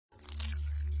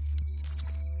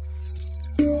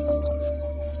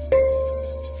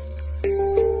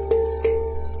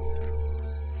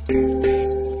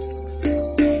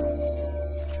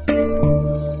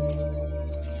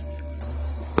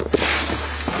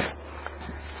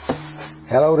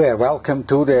Hello there, welcome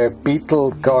to the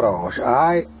Beetle garage.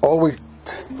 I always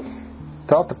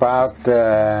thought about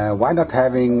why not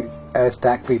having a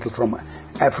stag beetle from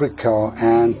Africa,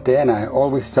 and then I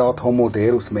always thought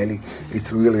Homoderus mellyi.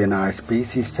 It's really a nice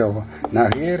species. So now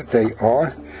here they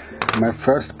are, my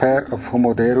first pair of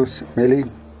Homoderus mellyi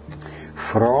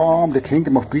from the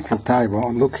Kingdom of Beetle,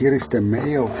 Taiwan. Look, here is the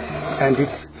male, and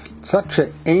it's such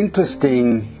an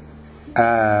interesting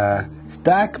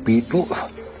stag beetle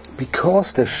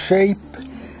because the shape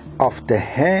of the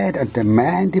head and the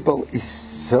mandible is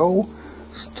so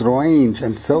strange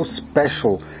and so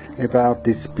special about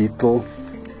this beetle.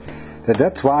 So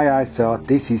that's why I thought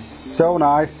this is so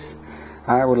nice.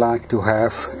 I would like to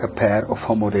have a pair of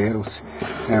Homoderus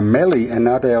mellyi, and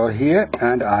now they are here,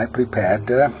 and I prepared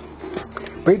the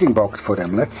breeding box for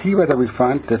them. Let's see whether we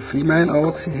find the female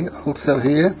also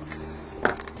here.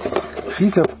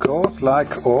 She's of course,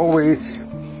 like always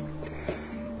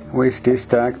with these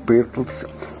stag beetles,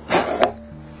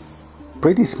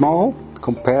 pretty small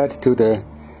compared to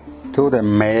the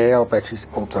male, but she's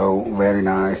also very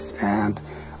nice. And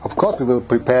of course we will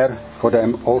prepare for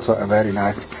them also a very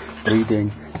nice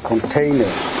breeding container.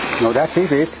 Now that's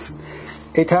it.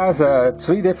 It has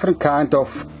 3 different kind of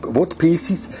wood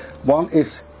pieces. One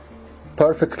is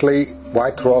perfectly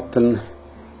white rotten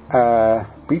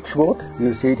beech wood.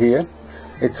 You see it here.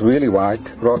 It's really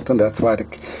white rotten, that's why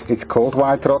it's called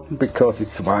white rotten, because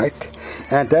it's white.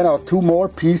 And then are 2 more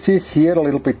pieces here, a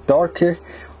little bit darker,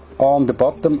 on the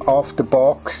bottom of the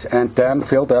box, and then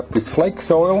filled up with flake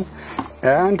soil.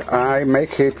 And I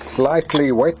make it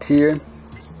slightly wet here,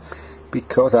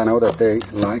 because I know that they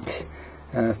like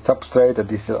substrate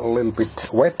that is a little bit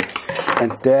wet.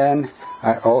 And then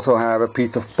I also have a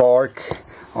piece of bark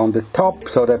on the top,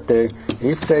 so that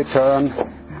if they turn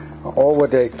over,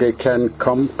 they can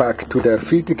come back to their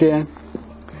feet again.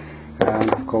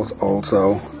 And of course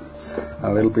also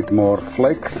a little bit more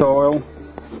flake soil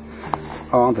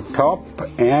on the top,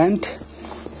 and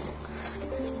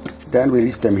then we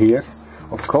leave them here,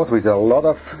 of course with a lot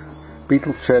of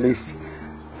beetle jellies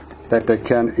that they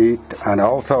can eat, and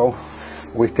also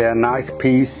with their nice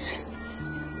piece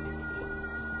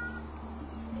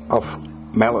of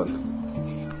melon.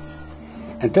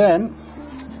 And then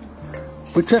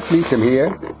we just leave them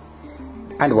here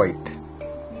and wait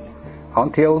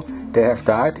until they have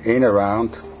died. In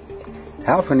around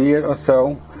half a year or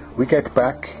so, we get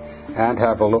back and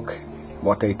have a look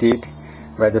what they did,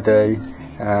 whether they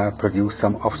produce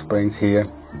some offsprings here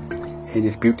in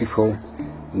this beautiful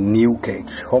new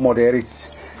cage.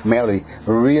 Homoderus mellyi,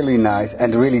 really nice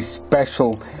and really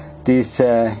special. These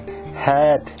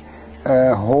head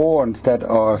horns that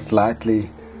are slightly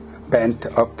bent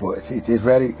upwards. It is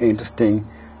very interesting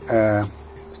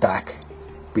stag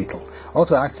beetle.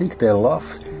 Also, I think they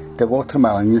love the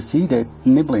watermelon. You see they're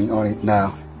nibbling on it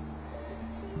now.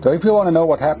 So if you want to know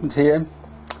what happens here,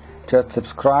 just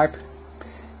subscribe,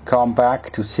 come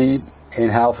back to see in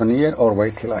half a year, or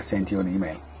wait till I send you an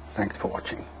email. Thanks for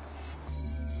watching.